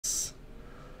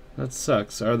That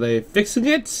sucks. Are they fixing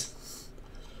it?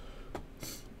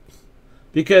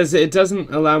 Because it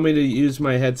doesn't allow me to use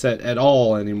my headset at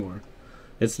all anymore.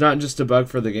 It's not just a bug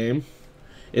for the game.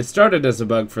 It started as a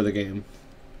bug for the game,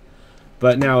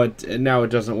 but now it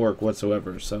doesn't work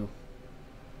whatsoever. So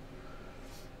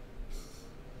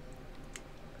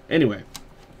anyway,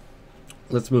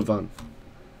 let's move on.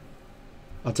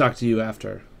 I'll talk to you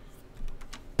after.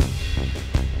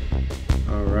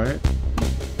 All right.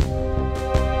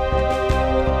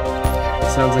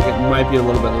 Sounds like it might be a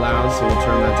little bit loud, so we'll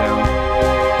turn that down.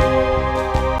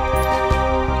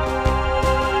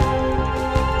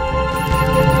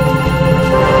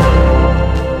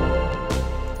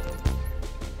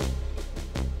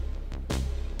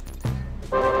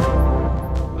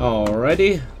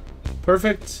 Alrighty,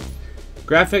 perfect.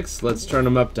 Graphics, let's turn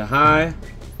them up to high.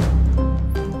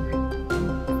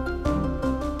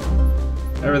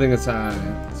 Everything is high.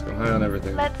 Let's go high on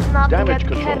everything. Let's not Damage get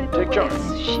control. carried Take away. charge.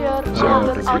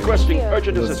 Requesting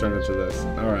urgent Let's assistance. turn it to this.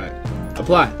 Alright.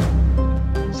 Apply.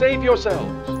 Save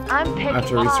yourselves. I'm taking I have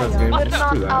to restart the game. fire. We're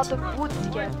Screw not that. out of woods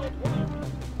yet.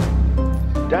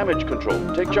 Damage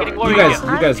control. Take charge. You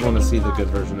guys want to see the good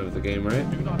version of the game, right?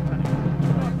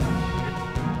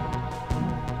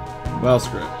 Well,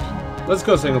 screw it. Let's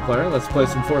go single player. Let's play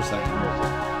some Foresight.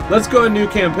 Let's go a new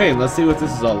campaign. Let's see what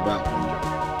this is all about.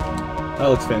 That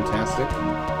looks fantastic.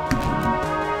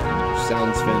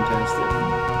 Sounds fantastic.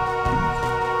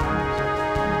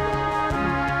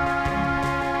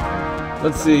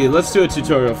 Let's see. Let's do a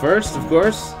tutorial first, of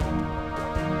course.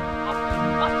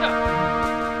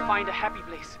 Find a happy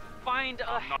place. Find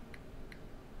a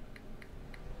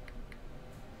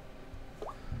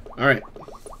Alright.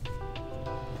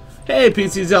 Hey,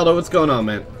 PC Zelda, what's going on,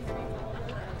 man?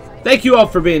 Thank you all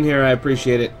for being here. I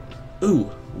appreciate it. Ooh,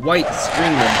 white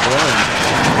screen and blowing.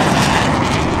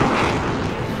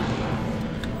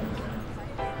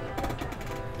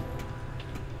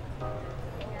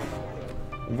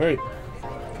 I'm very...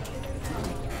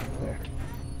 There.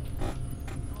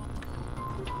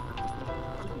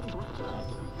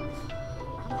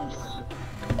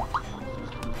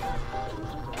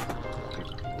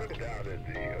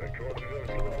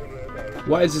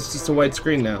 Why is this just a white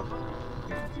screen now?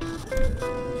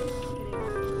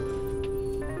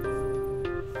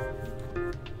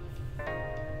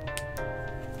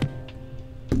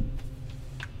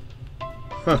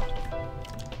 Huh.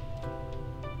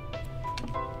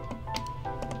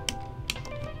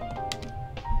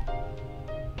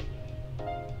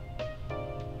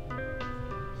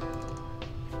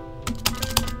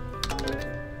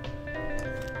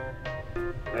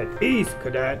 At ease,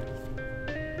 Cadet.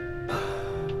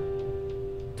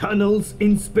 Tunnels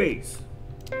in space.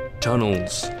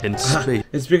 Tunnels in space.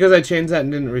 It's because I changed that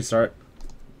and didn't restart.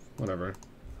 Whatever.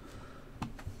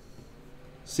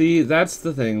 See, that's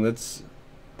the thing. These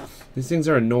things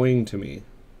are annoying to me.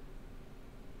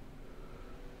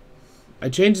 I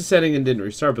changed the setting and didn't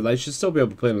restart, but I should still be able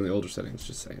to play it on the older settings,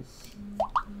 just saying.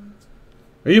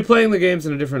 Are you playing the games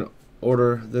in a different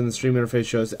order than the stream interface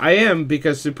shows? I am,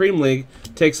 because Supreme League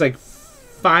takes like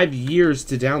 5 years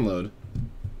to download.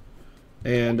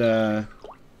 And,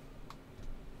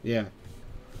 yeah.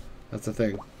 That's the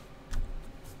thing.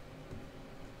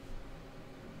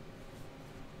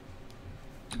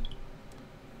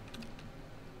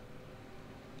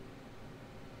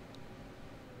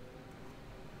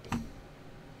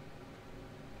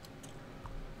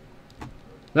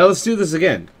 Now let's do this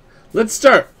again. Let's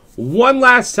start one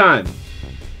last time.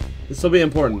 This will be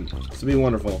important. This will be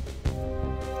wonderful.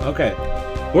 Okay.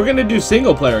 We're going to do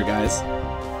single player, guys.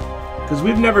 Because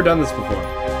we've never done this before.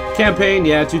 Campaign,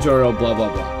 yeah, tutorial, blah,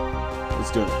 blah, blah.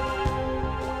 Let's do it.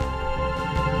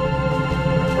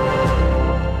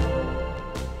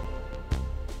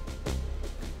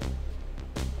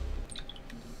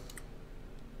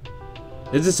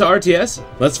 Is this a RTS?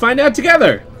 Let's find out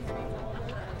together.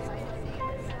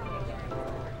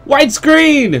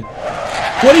 Widescreen!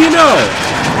 What do you know?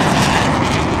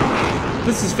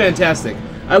 This is fantastic.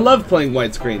 I love playing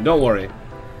widescreen, don't worry.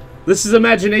 This is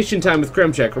imagination time with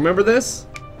Kremcheck. Remember this?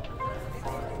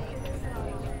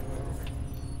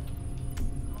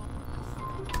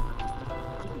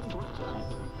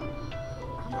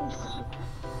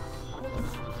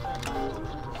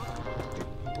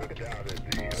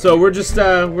 So we're just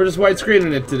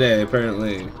widescreening it today,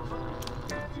 apparently.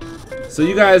 So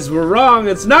you guys were wrong.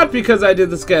 It's not because I did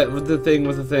the sketch with the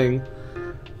thing.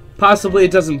 Possibly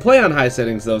it doesn't play on high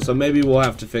settings though, so maybe we'll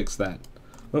have to fix that.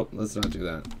 Oh, let's not do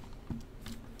that.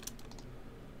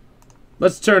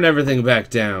 Let's turn everything back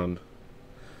down.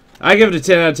 I give it a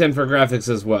 10 out of 10 for graphics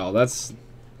as well. That's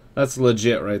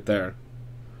legit right there.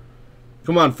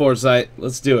 Come on, Foresight.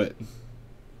 Let's do it.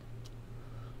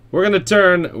 We're gonna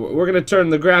turn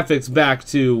the graphics back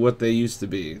to what they used to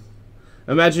be.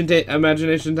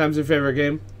 Imagination Time's your favorite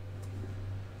game?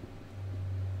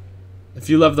 If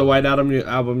you love the White Album,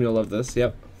 you'll love this.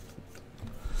 Yep.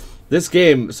 This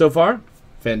game so far,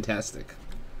 fantastic.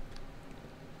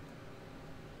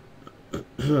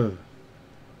 do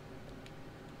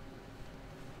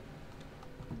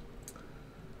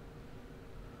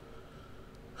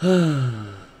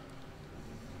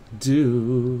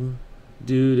do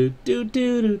do do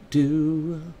do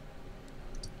do.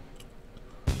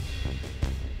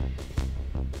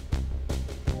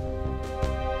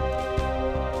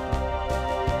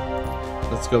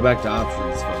 Let's go back to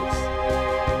options, folks.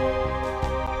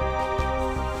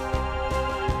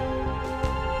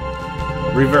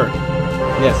 Revert.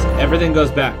 Yes, everything goes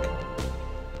back.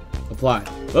 Apply.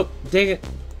 Oh, dang it.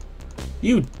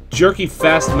 You jerky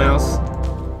fast mouse.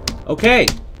 Okay.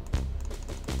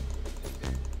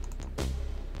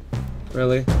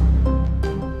 Really?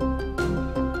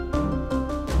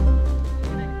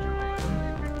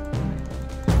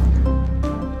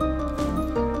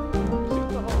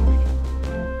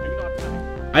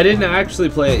 I didn't actually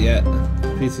play it yet.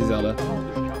 PC Zelda.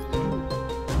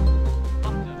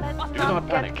 Do not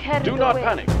panic. Do not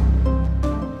panic.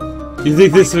 You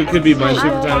think this could be my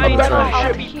super time? That's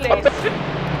right.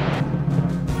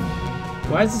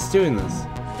 Why is this doing this?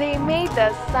 They made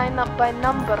us sign up by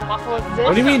number for this.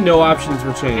 What do you mean no options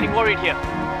were Getting changed? worried here.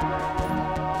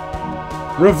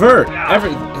 Revert.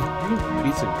 Every you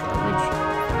piece of garbage.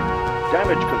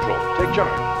 Damage control. Take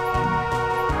charge.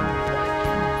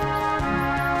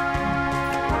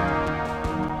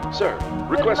 Sir,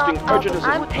 requesting urgent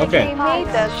assistance. Okay. They made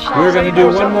us We're gonna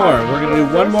do sign one more. up We're gonna do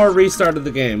for one this. more restart of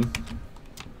the game.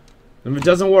 If it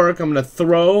doesn't work, I'm gonna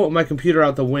throw my computer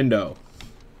out the window.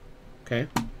 Okay.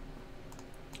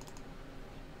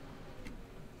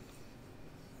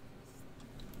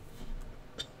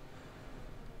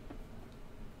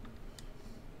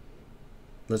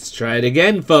 Let's try it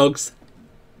again, folks.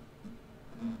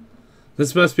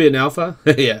 This must be an alpha?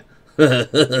 Yeah.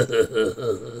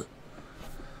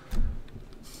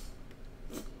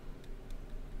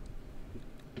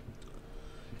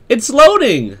 It's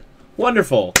loading!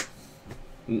 Wonderful.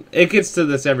 It gets to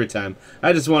this every time.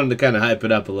 I just wanted to kind of hype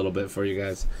it up a little bit for you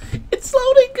guys. It's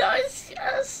loading, guys!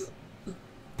 Yes!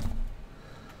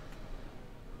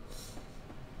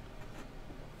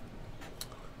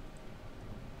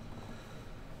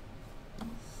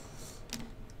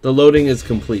 The loading is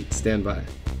complete. Stand by.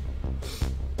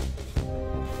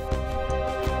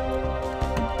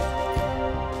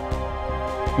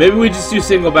 Maybe we just do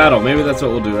single battle. Maybe that's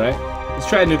what we'll do, right? Let's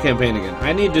try a new campaign again.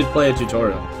 I need to play a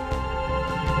tutorial.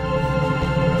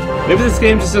 Maybe this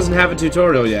game just doesn't have a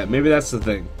tutorial yet. Maybe that's the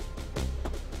thing.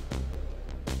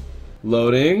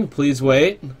 Loading. Please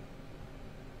wait.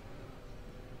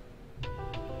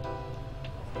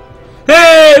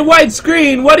 Hey, white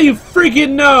screen! What do you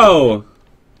freaking know?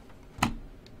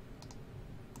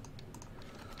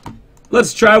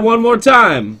 Let's try one more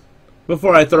time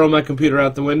before I throw my computer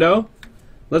out the window.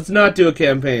 Let's not do a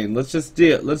campaign. Let's just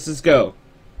do it. Let's just go.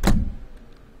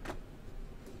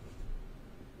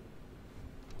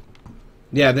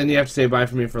 Yeah, then you have to say bye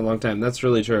for me for a long time. That's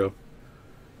really true.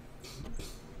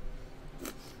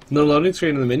 The loading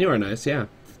screen and the menu are nice, yeah.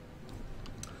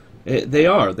 They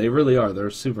are. They really are. They're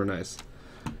super nice.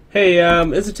 Hey,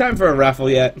 is it time for a raffle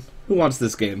yet? Who wants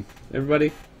this game?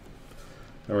 Everybody?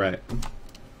 Alright.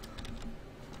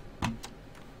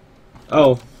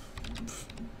 Oh.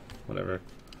 Whatever.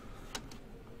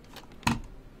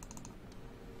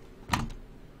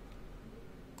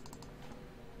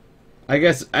 I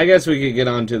guess we could get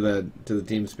on to the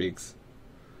team speaks.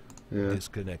 Yeah.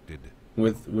 Disconnected.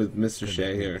 With Mr.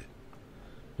 Shea here.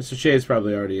 Mr. Shea is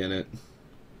probably already in it.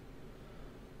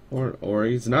 Or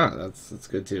he's not. That's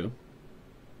good too.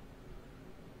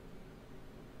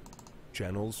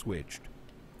 Channel switched.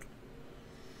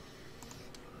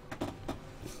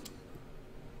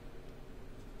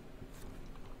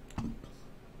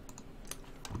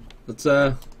 Let's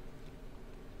Alright,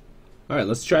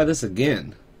 let's try this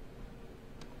again.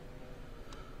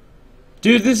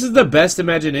 Dude, this is the best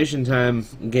Imagination Time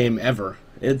game ever.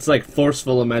 It's like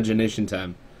forceful Imagination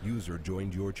Time. User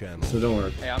joined your channel. So don't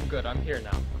worry. Hey, I'm good. I'm here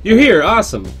now. You're here,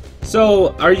 awesome.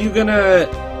 So, are you gonna,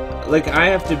 like, I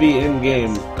have to be in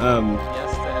game.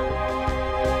 Yes,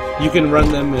 Dad. You can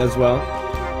run them as well.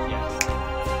 Yes.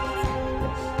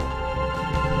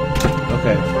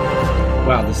 Okay.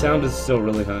 Wow, the sound is still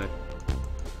really high.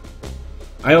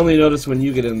 I only notice when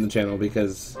you get in the channel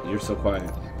because you're so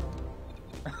quiet.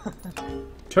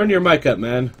 Turn your mic up,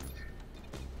 man.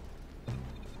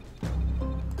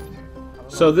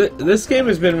 So this game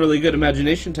has been really good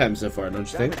imagination time so far,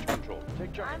 don't you think? Damage control.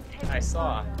 Take charge. I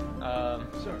saw.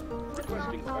 Sir,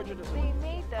 requesting urgent We assistance.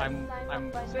 made us I'm- sign I'm-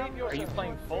 up by Save number. Are you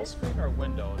playing full screen or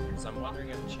windowed? Because I'm wondering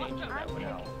if changing that would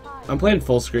help. I'm playing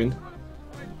full screen.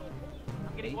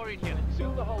 I'm getting worried here.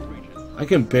 Seal the whole region. I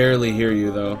can barely hear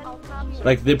you though.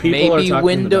 Like the people are Maybe talking.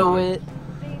 window in the it.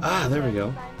 Ah, there we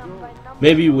go.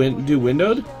 Maybe do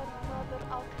windowed?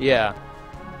 Yeah,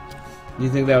 You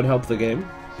think that would help the game?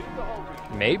 Seal the whole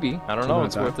region. maybe. I don't Something know. like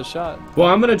It's that. worth a shot. Well,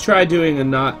 I'm gonna try doing a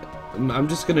not. I'm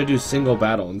just gonna do single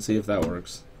battle and see if that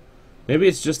works. Maybe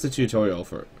it's just a tutorial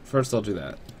for. First, I'll do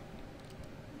that.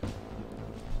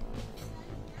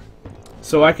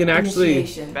 So I can actually.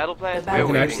 Initiation. Battle plan? The battle I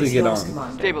can We're actually waiting. get lost on.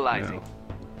 commander. Stabilizing. now.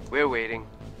 We're waiting.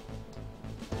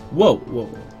 Whoa, whoa,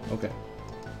 whoa. Okay.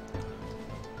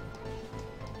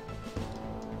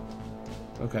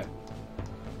 Okay.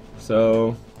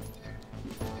 So.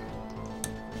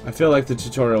 I feel like the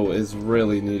tutorial is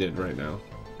really needed right now.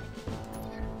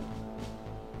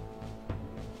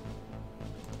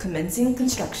 Commencing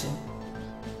construction.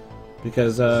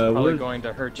 Because, Probably we're. going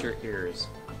to hurt your ears.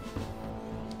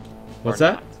 What's Or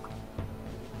that?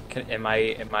 not. Am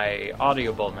I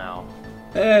audible now?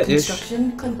 Ish.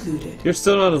 Construction concluded. You're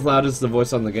still not as loud as the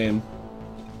voice on the game.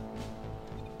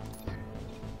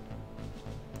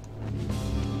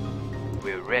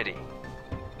 We're ready.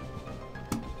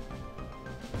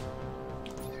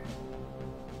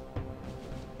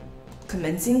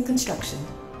 Commencing construction.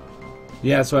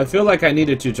 Yeah, so I feel like I need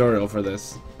a tutorial for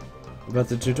this. But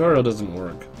the tutorial doesn't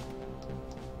work.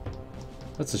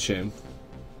 That's a shame.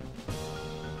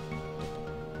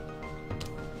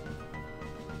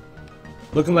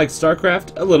 Looking like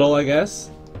StarCraft? A little, I guess.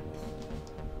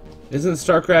 Isn't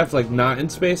StarCraft, like, not in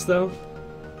space, though?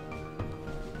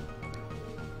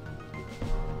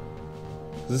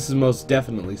 This is most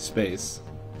definitely space.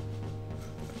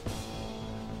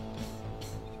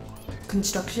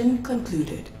 Construction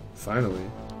concluded. Finally.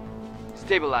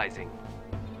 Stabilizing.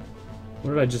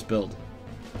 What did I just build?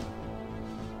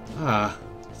 Ah,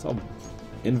 it's all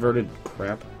inverted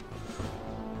crap.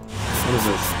 What is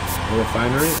this? A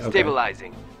refinery? Okay.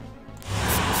 Stabilizing.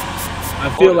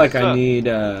 I feel like I need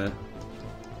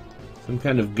some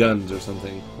kind of guns or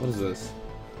something. What is this?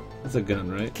 That's a gun,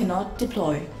 right? Cannot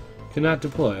deploy. Cannot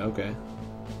deploy. Okay.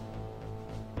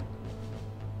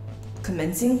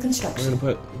 Commencing construction.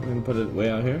 We're gonna put it way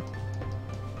out here.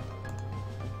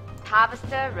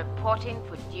 Harvester reporting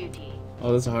for duty.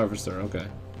 Oh, that's a harvester. Okay.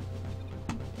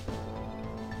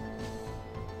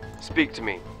 Speak to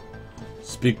me.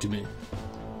 Speak to me.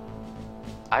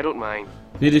 I don't mind.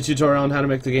 Need a tutorial on how to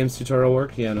make the game's tutorial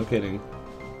work? Yeah, no kidding.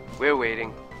 We're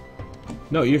waiting.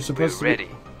 No, you're We're supposed to ready.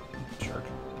 be... Jerk.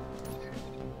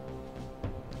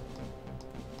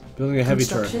 Building a heavy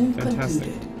turret. Construction Fantastic.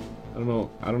 concluded.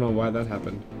 I don't know why that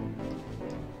happened.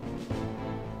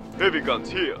 Heavy guns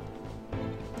here.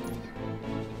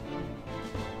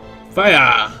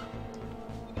 Fire!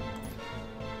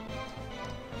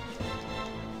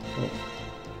 Oh.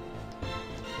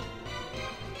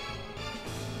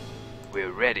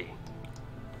 We're ready.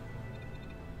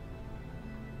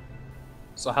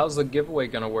 So how's the giveaway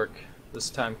gonna work this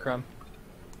time, Crumb?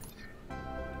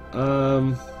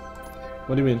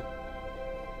 What do you mean?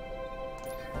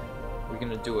 We're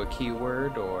gonna do a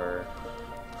keyword or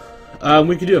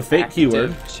We could do a fake active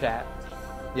keyword. chat?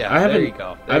 Yeah, I haven't, there you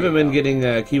go. I haven't been getting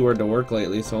a keyword to work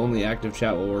lately, so only active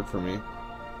chat will work for me.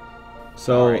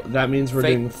 So Alright. that means we're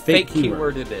doing fake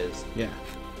keyword. It is. Yeah.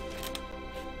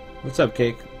 What's up,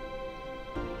 Cake?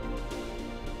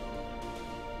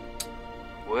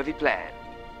 Worthy plan.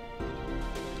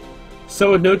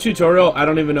 So with no tutorial, I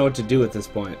don't even know what to do at this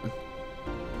point.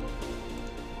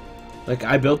 Like,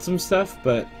 I built some stuff,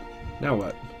 but now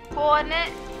what?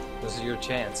 Coordinate. This is your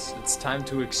chance. It's time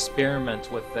to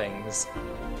experiment with things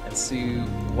and see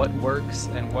what works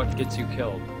and what gets you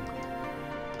killed.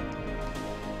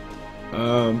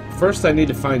 First I need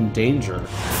to find danger.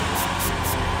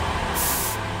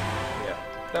 Yeah,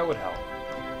 that would help.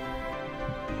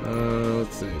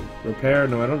 Let's see. Repair?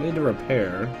 No, I don't need to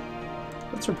repair.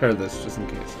 Let's repair this just in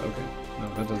case. Okay. No,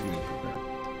 that doesn't need repair.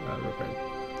 Repair.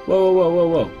 Whoa, whoa, whoa,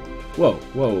 whoa, whoa. Whoa,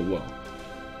 whoa, whoa.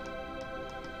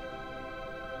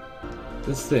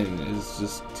 This thing is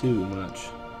just too much.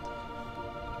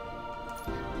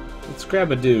 Let's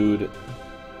grab a dude.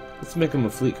 Let's make him a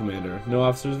fleet commander. No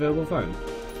officers available? Fine.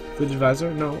 Fleet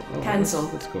advisor? No. Oh, Cancel.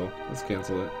 That's cool. Let's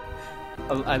cancel it.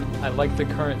 I like the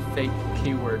current fake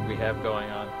keyword we have going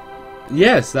on.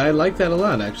 Yes, I like that a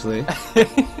lot, actually.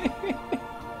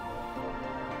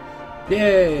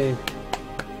 Yay!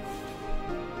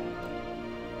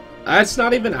 That's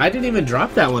not even. I didn't even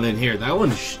drop that one in here. That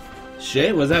one,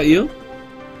 Shay, was that you?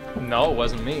 No, it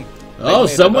wasn't me. Oh,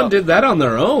 someone did that on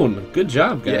their own. Good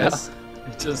job, guys. Yeah,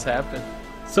 it just happened.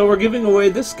 So we're giving away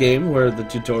this game where the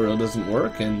tutorial doesn't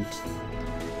work and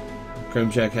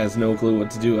Crimcheck has no clue what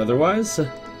to do otherwise.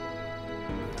 Oh,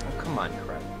 come on,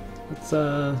 Craig. It's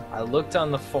I looked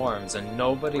on the forums and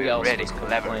nobody We're else ready, was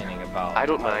clever. complaining about I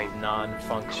don't a mind.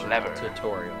 non-functional Clever.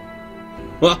 tutorial.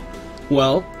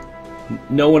 well,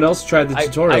 no one else tried the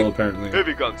tutorial apparently.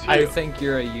 Heavy guns here. I think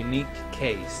you're a unique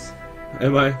case.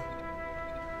 Am I?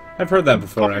 I've heard that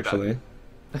before, Copy actually.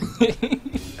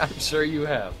 I'm sure you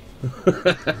have.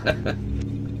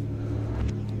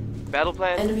 Battle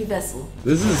plan. Enemy vessel.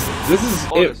 This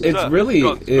is Orders, it's sir. really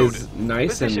Guns is loaded. nice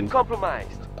Position and compromised.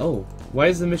 oh, why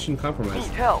is the mission compromised?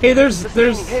 Need help. Hey, there's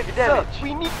Sustaining heavy damage.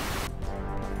 We need.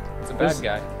 It's a There's-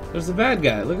 bad guy. there's a bad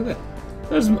guy. Look at that.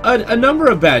 There's a number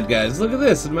of bad guys. Look at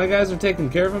this, and my guys are taking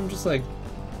care of him. Just like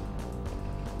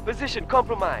Position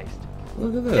compromised.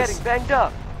 look at Getting this. banged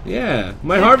up. Yeah,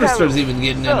 my Hit harvester's barrel. even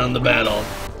getting in on the battle.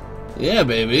 Yeah,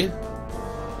 baby.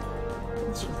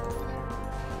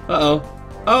 Uh-oh.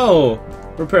 Oh!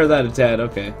 Repair that a tad,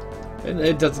 okay.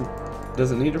 It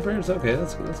doesn't need repairs? Okay,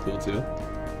 that's cool too.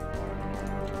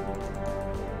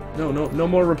 No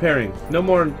more repairing. No,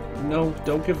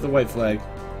 don't give the white flag.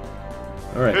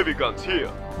 Alright. Heavy guns here.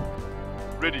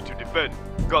 Ready to defend.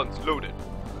 Guns loaded.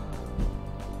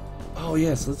 Oh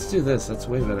yes, let's do this. That's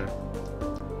way better.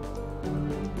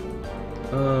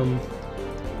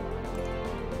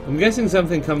 I'm guessing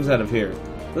something comes out of here.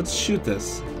 Let's shoot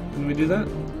this. Can we do that?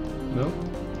 No?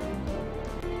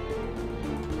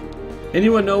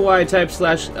 Anyone know why I typed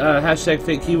hashtag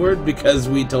fake keyword? Because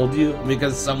we told you.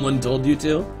 Because someone told you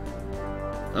to.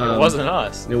 It wasn't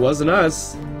us. It wasn't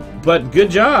us. But good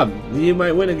job. You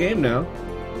might win a game now.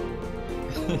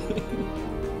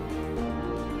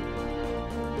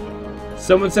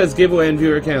 Someone says giveaway and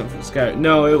viewer account for Sky.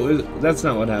 No, that's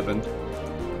not what happened.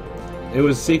 It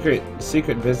was secret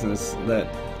business that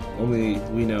only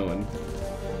we know and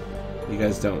you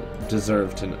guys don't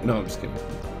deserve to know. No, I'm just kidding.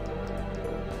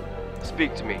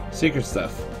 Speak to me. Secret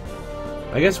stuff.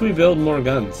 I guess we build more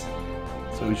guns.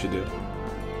 That's what we should do.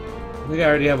 I think I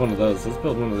already have one of those. Let's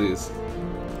build one of these.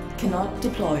 Cannot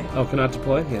deploy. Oh, cannot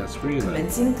deploy? Yeah, screw you then.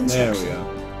 Commencing There construction. we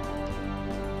go.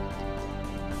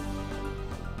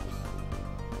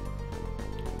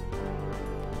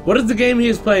 What is the game he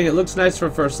is playing? It looks nice for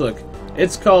a first look.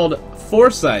 It's called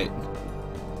Foresight.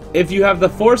 If you have the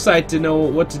foresight to know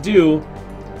what to do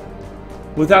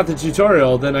without the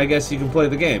tutorial, then I guess you can play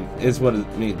the game, is what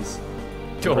it means.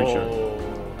 I'm pretty sure.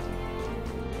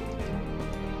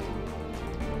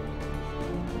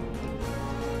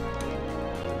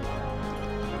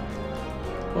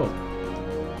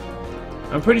 Oh.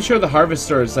 I'm pretty sure the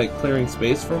harvester is like clearing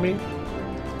space for me.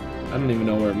 I don't even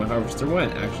know where my harvester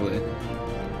went, actually.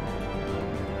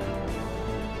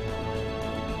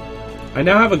 I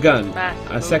now have a gun.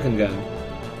 A second gun.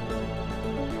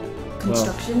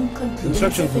 Construction complete.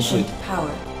 construction Sufficient complete.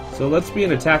 power. So let's be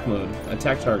in attack mode.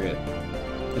 Attack target.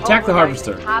 Attack the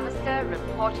harvester. Harvester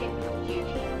reporting for duty.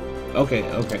 Okay.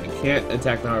 Can't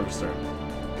attack the harvester.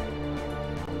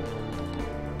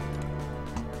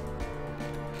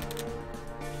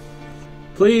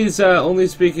 Please only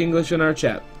speak English in our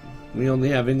chat. We only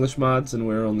have English mods and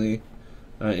we're only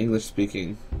English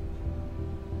speaking.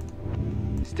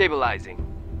 Stabilizing.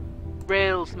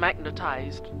 Rails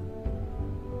magnetized.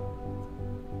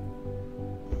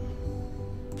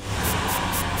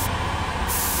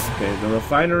 Okay, the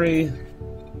refinery.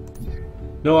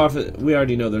 No officer. We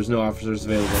already know there's no officers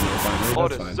available in the refinery.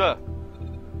 Orders, That's fine. sir.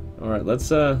 All right,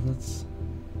 let's.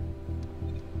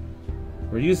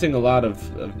 We're using a lot of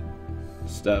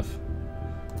stuff.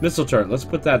 Missile turret. Let's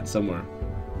put that somewhere.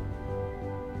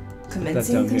 down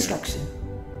Commencing here. construction.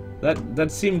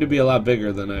 That seemed to be a lot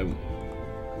bigger than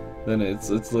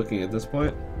it's looking at this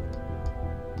point.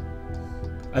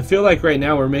 I feel like right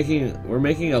now we're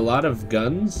making a lot of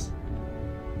guns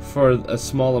for a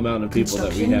small amount of people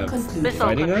that we have Construction Missile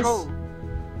fighting control.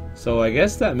 us. So I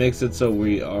guess that makes it so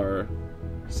we are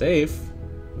safe,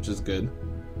 which is good.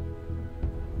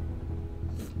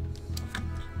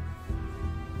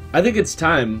 I think it's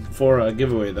time for a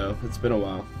giveaway though. It's been a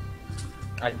while.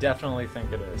 I definitely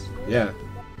think it is. Yeah.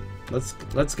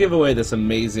 Let's give away this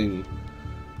amazing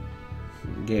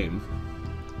game.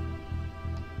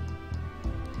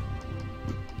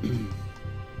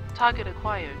 Target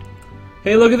acquired.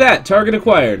 Hey, look at that! Target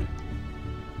acquired.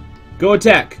 Go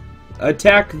attack.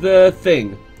 Attack the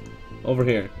thing. Over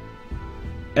here.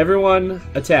 Everyone,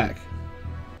 attack.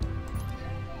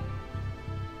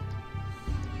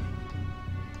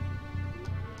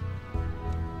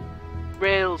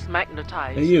 Rails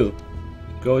magnetized. Hey, you.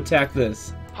 Go attack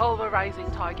this. Pulverizing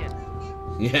target.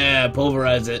 Yeah,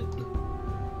 pulverize it.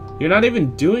 You're not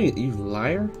even doing it, you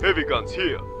liar. Heavy guns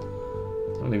here.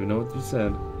 I don't even know what you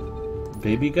said.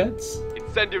 Baby guts?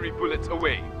 Incendiary bullets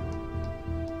away.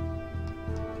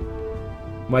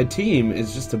 My team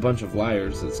is just a bunch of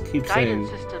liars that keep saying Guidance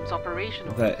systems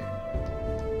operational. that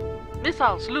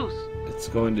Missiles loose. it's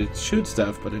going to shoot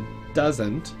stuff, but it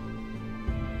doesn't.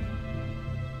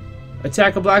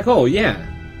 Attack a black hole, yeah.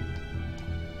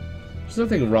 There's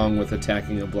nothing wrong with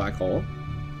attacking a black hole.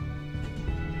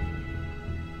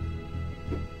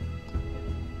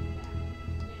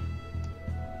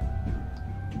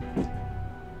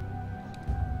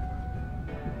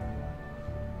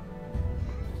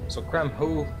 So, Krem,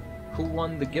 who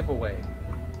won the giveaway?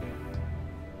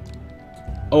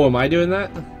 Oh, am I doing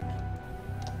that?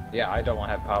 Yeah, I don't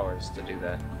have powers to do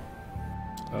that.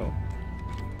 Oh.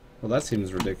 Well, that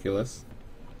seems ridiculous.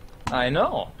 I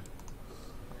know.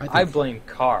 I I blame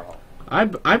Carl. I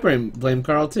blame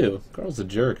Carl too. Carl's a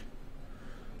jerk.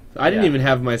 I didn't Yeah. even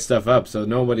have my stuff up, so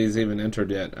nobody's even entered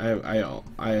yet. I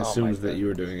assumed that God. you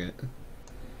were doing it.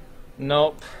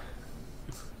 Nope.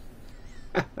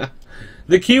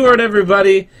 The keyword,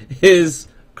 everybody, is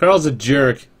Carl's a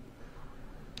jerk.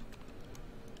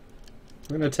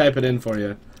 I'm gonna type it in for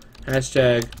you.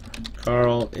 Hashtag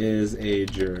Carl is a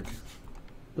jerk.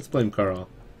 Let's blame Carl.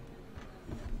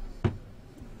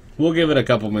 We'll give it a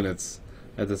couple minutes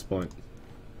at this point.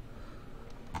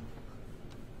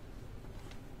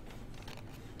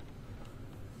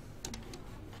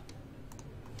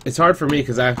 It's hard for me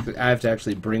because I have to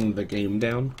actually bring the game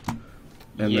down.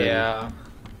 And Yeah.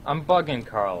 I'm bugging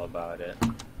Carl about it.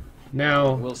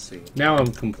 Now We'll see. Now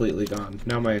I'm completely gone.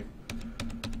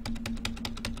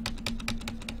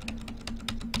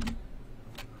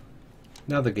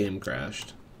 Now the game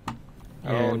crashed.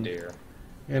 Oh And- dear.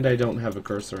 And I don't have a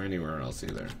cursor anywhere else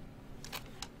either.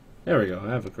 There we go, I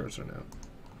have a cursor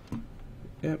now.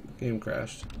 Yep, game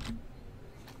crashed.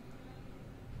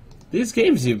 These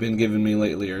games you've been giving me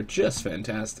lately are just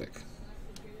fantastic.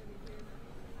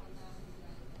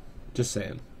 Just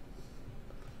saying.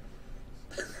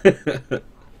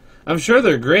 I'm sure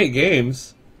they're great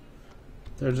games.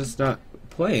 They're just not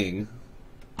playing.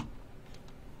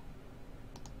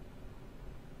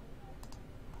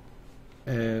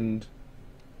 And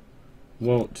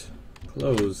won't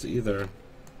close either.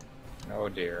 Oh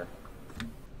dear.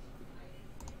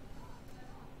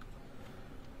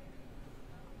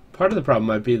 Part of the problem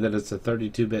might be that it's a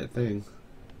 32-bit thing.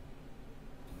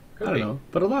 Could I don't be. know,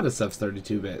 but a lot of stuff's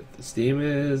 32-bit. Steam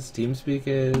is, TeamSpeak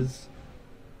is.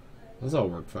 Those all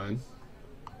work fine.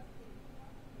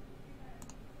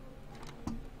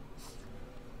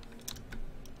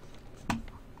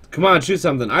 Come on, shoot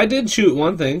something. I did shoot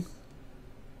one thing.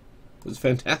 It was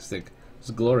fantastic. It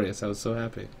was glorious. I was so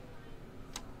happy.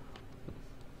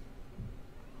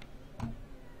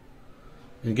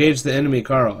 Engage the enemy,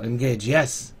 Carl. Engage,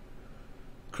 yes!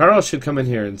 Carl should come in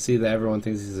here and see that everyone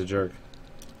thinks he's a jerk.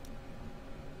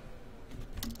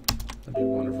 That'd be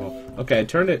wonderful. Okay, I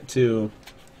turned it to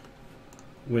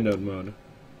windowed mode.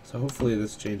 So hopefully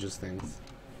this changes things.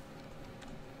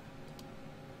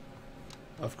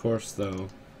 Of course, though,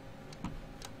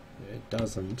 it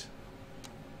doesn't.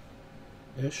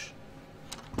 Ish.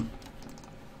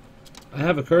 I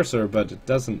have a cursor, but it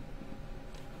doesn't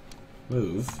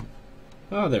move.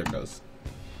 Oh, there it goes.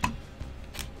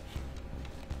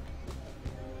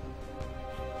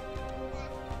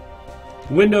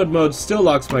 Windowed mode still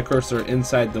locks my cursor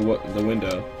inside the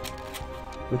window,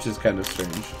 which is kind of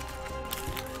strange.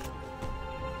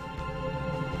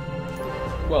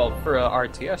 Well, for a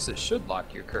RTS, it should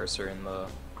lock your cursor in the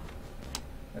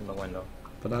window.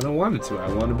 But I don't want it to. I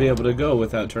want to be able to go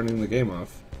without turning the game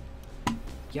off.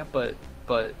 Yeah, but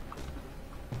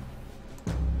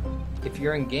if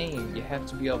you're in game, you have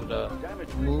to be able to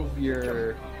move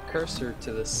your cursor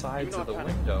to the sides of the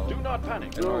window Do not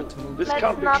panic. in order to move. This Let's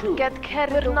can't be not true. get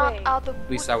carried away. Not out of At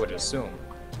least I would assume.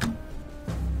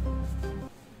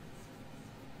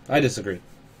 I disagree.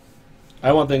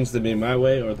 I want things to be my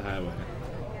way or the highway.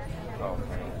 Oh.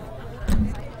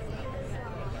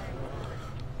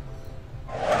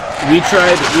 We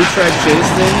tried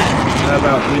Chasing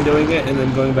about windowing it and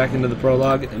then going back into the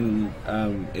prologue, and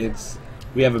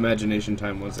we have imagination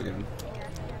time once again.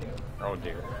 Oh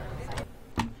dear.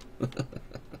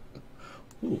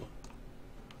 Ooh.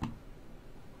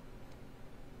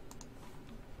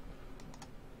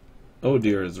 Oh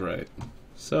dear is right.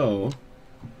 So,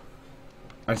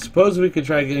 I suppose we could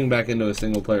try getting back into a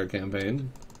single-player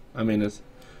campaign. I mean,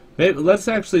 let's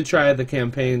actually try the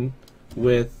campaign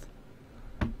with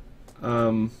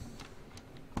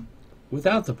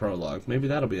without the prologue. Maybe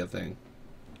that'll be a thing.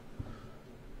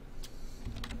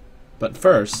 But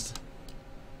first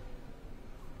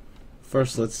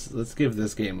let's give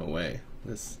this game away.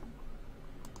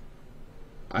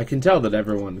 I can tell that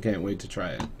everyone can't wait to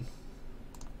try it.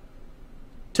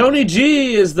 Tony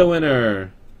G is the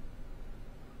winner.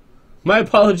 My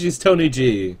apologies, Tony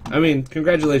G. I mean,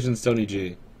 congratulations, Tony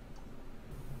G.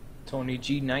 Tony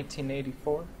G,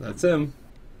 1984. That's him.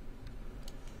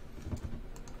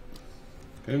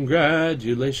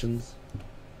 Congratulations.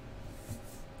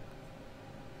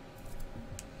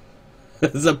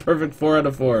 This is a perfect 4 out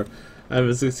of 4. I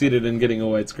have succeeded in getting a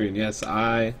widescreen. Yes,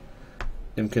 I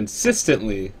am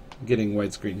consistently getting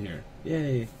widescreen here.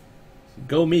 Yay.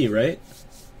 Go me, right?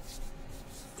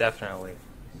 Definitely.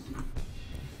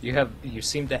 You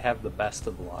seem to have the best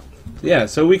of luck. Yeah,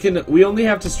 so we only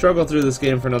have to struggle through this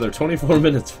game for another 24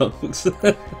 minutes, folks.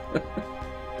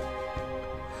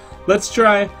 Let's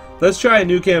try a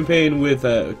new campaign with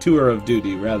a tour of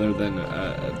duty rather than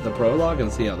the prologue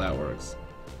and see how that works.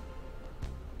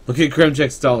 Look at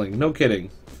Kremchek stalling. No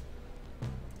kidding.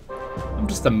 I'm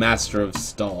just a master of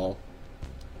stall.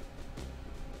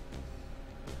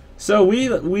 So we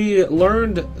have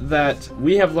learned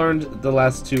the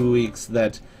last 2 weeks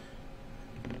that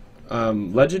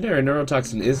Legendary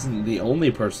Neurotoxin isn't the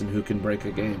only person who can break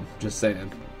a game. Just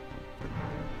saying.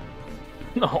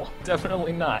 No,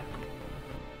 definitely not.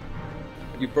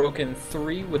 You've broken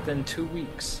 3 within 2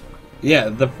 weeks. Yeah,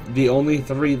 the only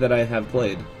 3 that I have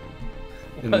played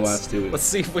in the last 2 weeks. Let's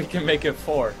see if we can make it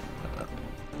 4.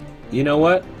 You know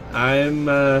what? I'm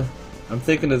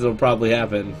thinking it'll probably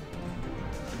happen.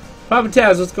 Papa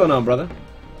Taz, what's going on, brother?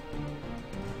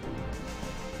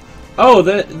 Oh,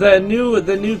 the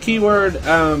new keyword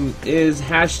is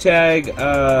hashtag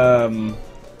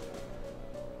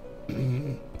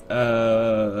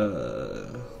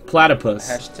platypus.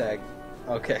 Hashtag.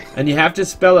 Okay. And you have to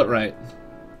spell it right.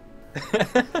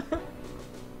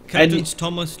 Captains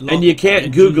Thomas Locke and you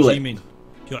can't Google it. Jimin.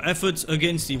 Your efforts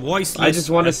against the voiceless. I just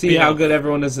want to see how good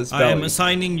everyone is at spelling. I am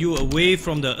assigning you away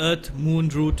from the Earth-Moon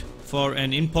route for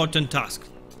an important task.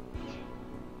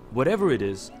 Whatever it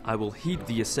is, I will heed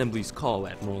the Assembly's call,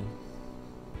 Admiral.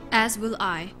 As will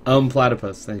I.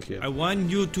 Platypus, thank you. I want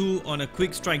you two on a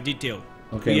quick strike detail.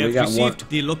 Okay, we have received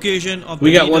the location of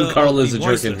we the got one leader Carl of is the a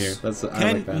jerk in voiceless, here. That's I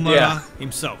Ken like that. Umara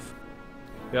himself.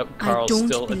 Yep, Carl's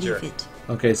still a jerk.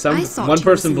 Okay, one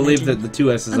person believed that the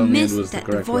 2 S's on the end was the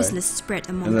correct way.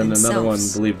 And then another one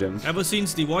believed him. Ever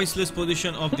since the voiceless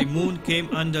position of the moon came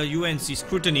under UNC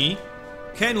scrutiny,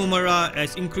 Ken Umara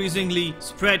has increasingly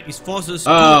spread his forces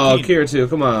Oh, Kirito,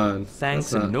 come on.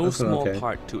 Thanks in no small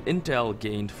part to intel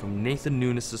gained from Nathan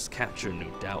Nunes' capture, no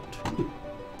doubt.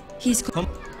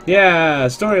 Yeah,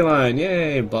 storyline,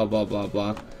 yay, blah blah blah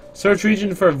blah. Search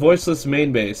region for a voiceless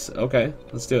main base. Okay,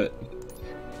 let's do it.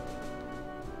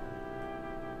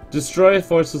 Destroy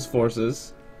voiceless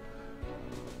forces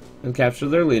and capture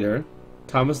their leader.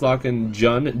 Thomas Locke and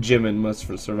Jun Jimin must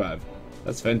survive.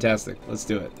 That's fantastic. Let's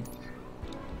do it.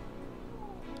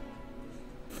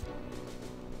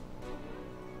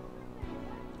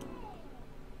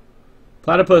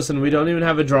 Platypus, and we don't even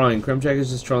have a drawing. Kremchek is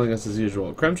just trolling us as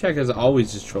usual. Kremchek is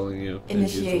always just trolling you.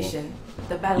 Initiation.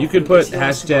 You could put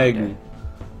hashtag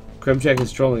Kremchek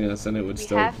is trolling us and it would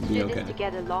still be okay. We have to do this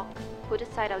together, Locke. Put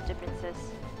aside our differences.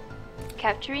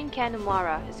 Capturing Ken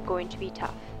Umara is going to be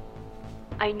tough.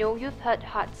 I know you've heard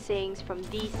hard sayings from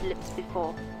these lips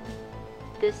before.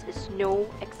 This is no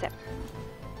exception.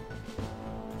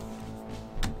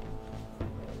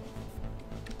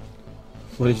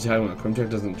 What are you talking about? Kremchek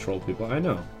doesn't troll people. I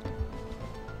know.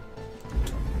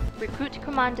 Recruit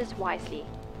commanders wisely.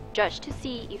 Judge to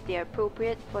see if they are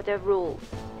appropriate for their roles.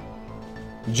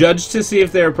 Judge to see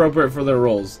if they're appropriate for their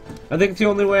roles. I think the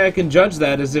only way I can judge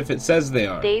that is if it says they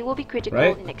are. They will be critical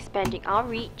in expanding our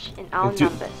reach and our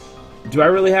numbers. Do I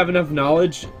really have enough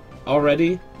knowledge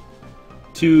already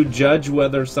to judge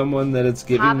whether someone that it's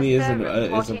giving me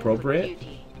is appropriate?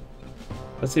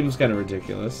 That seems kind of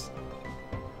ridiculous.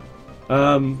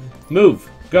 Move.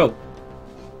 Go.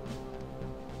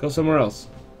 Go somewhere else.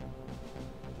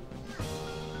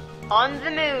 On the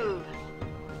move.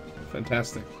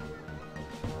 Fantastic.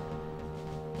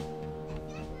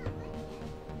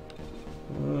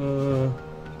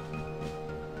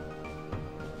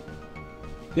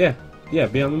 Yeah,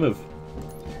 be on the move.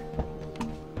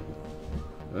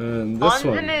 And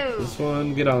this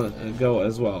one, get on, go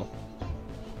as well.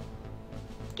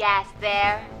 Gas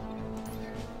there.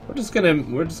 We're just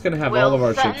gonna have all of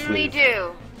our ships leave.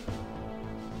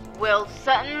 We'll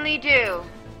certainly do.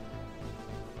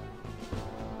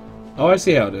 Oh, I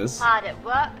see how it is. Hard at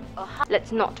work or hard.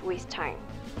 Let's not waste time.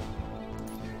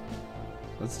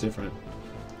 That's different.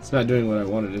 It's not doing what I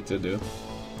wanted it to do.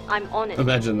 I'm on it.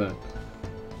 Imagine that.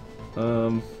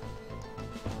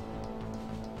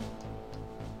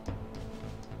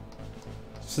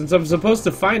 Since I'm supposed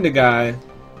to find a guy,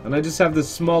 and I just have this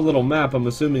small little map, I'm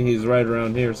assuming he's right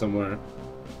around here somewhere.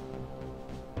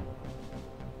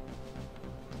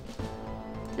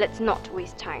 Let's not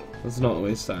waste time. Let's not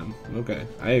waste time. Okay,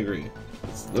 I agree.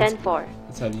 10-4.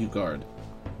 Let's have you guard.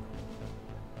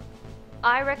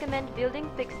 I recommend building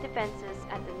fixed defenses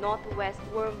at the northwest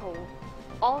wormhole.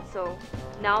 Also,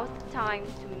 now's the time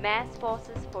to mass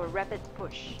forces for a rapid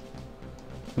push.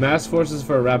 Mass forces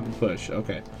for a rapid push.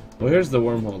 Okay. Well, here's the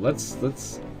wormhole. Let's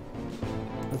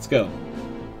go.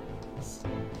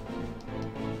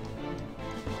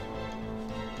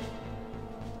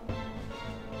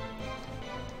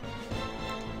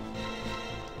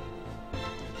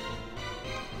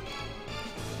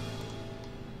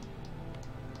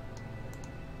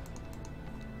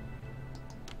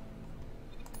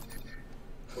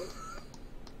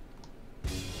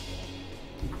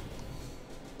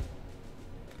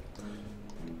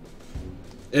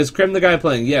 Is Krem the guy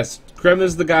playing? Yes, Krem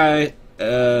is the guy.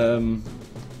 I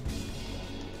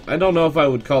don't know if I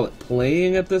would call it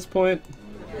playing at this point.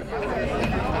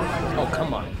 Oh,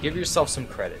 come on. Give yourself some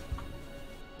credit.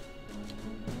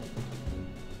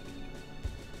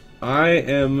 I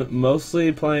am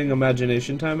mostly playing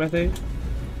Imagination Time, I think.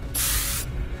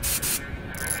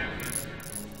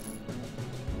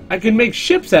 I can make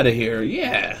ships out of here,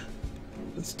 yeah!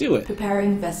 Let's do it.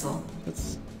 Preparing vessel.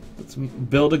 Let's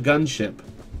build a gunship.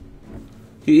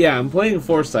 Yeah, I'm playing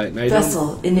Foresight, and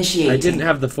Vessel initiating. I didn't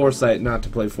have the foresight not to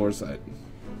play Foresight.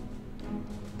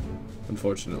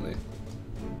 Unfortunately.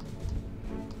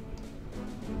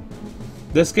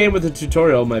 This game with a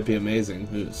tutorial might be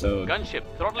amazing. So gunship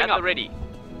throttling up. Ready.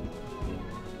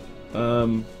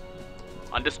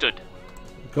 Understood.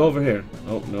 Go over here.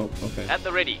 Oh no. Okay. At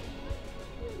the ready.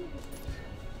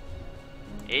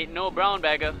 Ain't no brown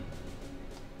bagger.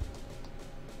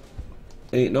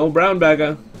 Ain't no brown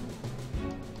bagger.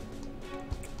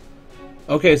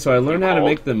 Okay, so I learned how to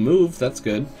make them move. That's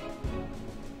good.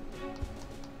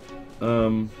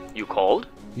 You called?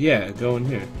 Yeah, go in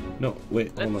here. No, wait,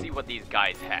 hold on. Let's see what these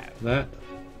guys have. That.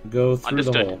 Go through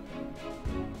the hole.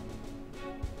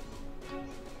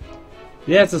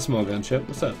 Yeah, it's a small gunship.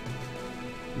 What's up?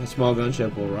 A small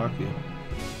gunship will rock you.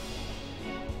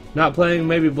 Not playing,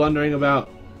 maybe blundering about,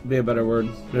 be a better word.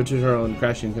 No tutorial and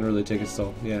crashing can really take its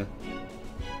toll. Yeah.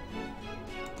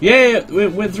 Yeah,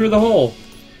 it went through the hole.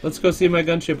 Let's go see my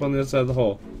gunship on the other side of the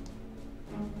hole.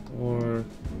 Or...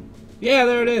 yeah,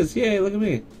 there it is. Yay, look at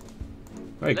me.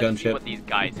 Alright, gunship. See what these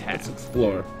guys have. Let's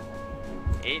explore.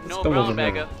 Ain't no brown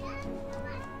bagger.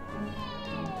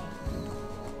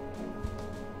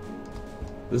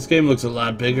 This game looks a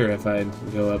lot bigger if I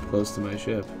go up close to my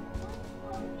ship.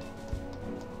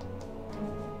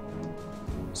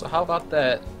 So how about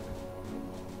that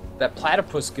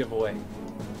platypus giveaway?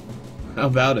 How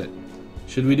about it?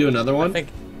 Should we do another one?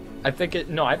 I think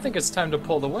it's time to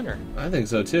pull the winner. I think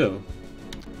so too.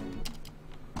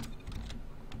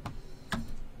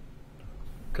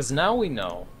 Because now we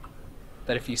know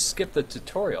that if you skip the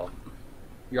tutorial,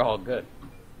 you're all good.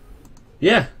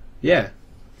 Yeah, yeah.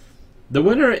 The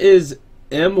winner is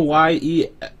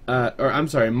MYE, or I'm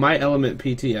sorry, My Element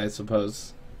PT, I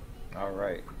suppose. All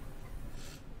right.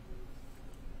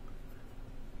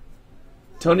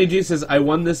 Tony G says, I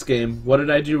won this game. What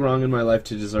did I do wrong in my life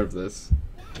to deserve this?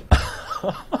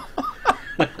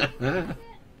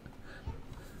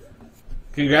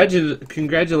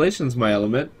 Congratulations, My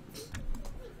Element.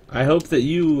 I hope that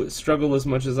you struggle as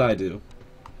much as I do.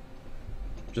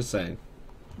 Just saying.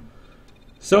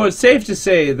 So it's safe to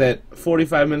say that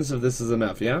 45 minutes of this is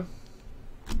enough, yeah?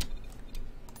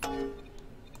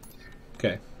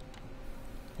 Okay.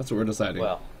 That's what we're deciding.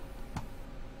 Well,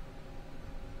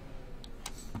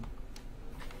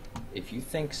 if you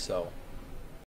think so,